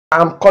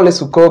I'm Kole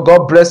Suko.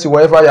 God bless you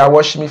wherever you are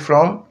watching me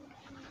from.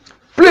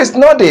 Please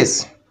know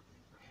this.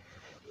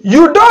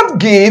 You don't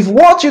give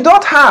what you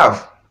don't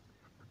have.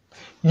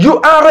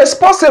 You are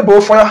responsible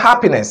for your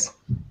happiness.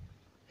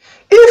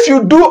 If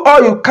you do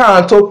all you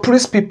can to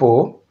please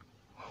people,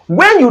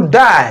 when you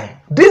die,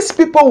 these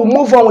people will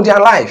move on with their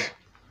life.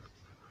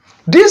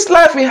 This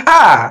life we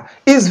have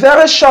is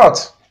very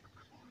short.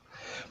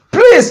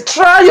 Please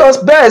try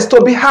your best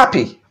to be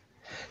happy.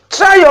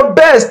 Try your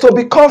best to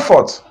be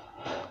comfort.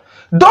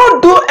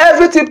 Don't do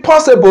everything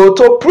possible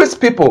to please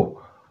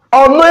people.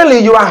 Unknowingly,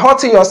 you are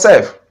hurting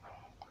yourself.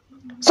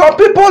 Some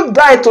people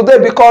die today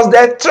because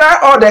they try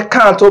all they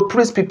can to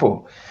please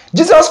people.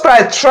 Jesus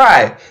Christ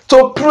tried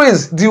to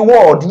please the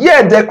world,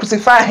 yet they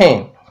crucify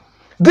him.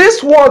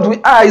 This world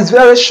we are is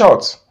very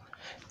short.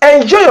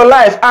 Enjoy your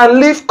life and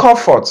live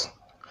comfort.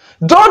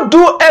 Don't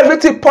do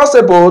everything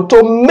possible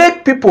to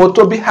make people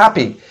to be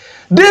happy.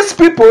 These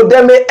people,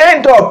 they may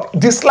end up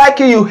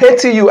disliking you,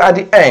 hating you at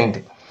the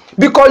end,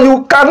 because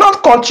you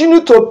cannot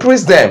continue to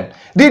please them.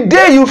 The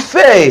day you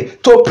fail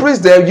to please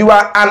them, you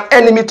are an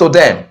enemy to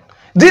them.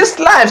 This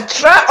life,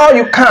 try all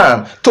you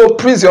can to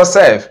please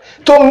yourself,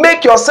 to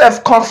make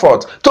yourself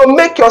comfort, to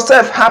make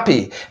yourself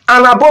happy,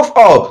 and above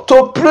all,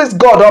 to please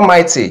God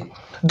Almighty.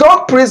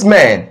 Don't please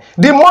men.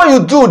 The more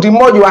you do, the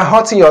more you are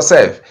hurting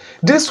yourself.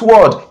 This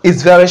world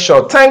is very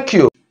short. Thank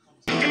you.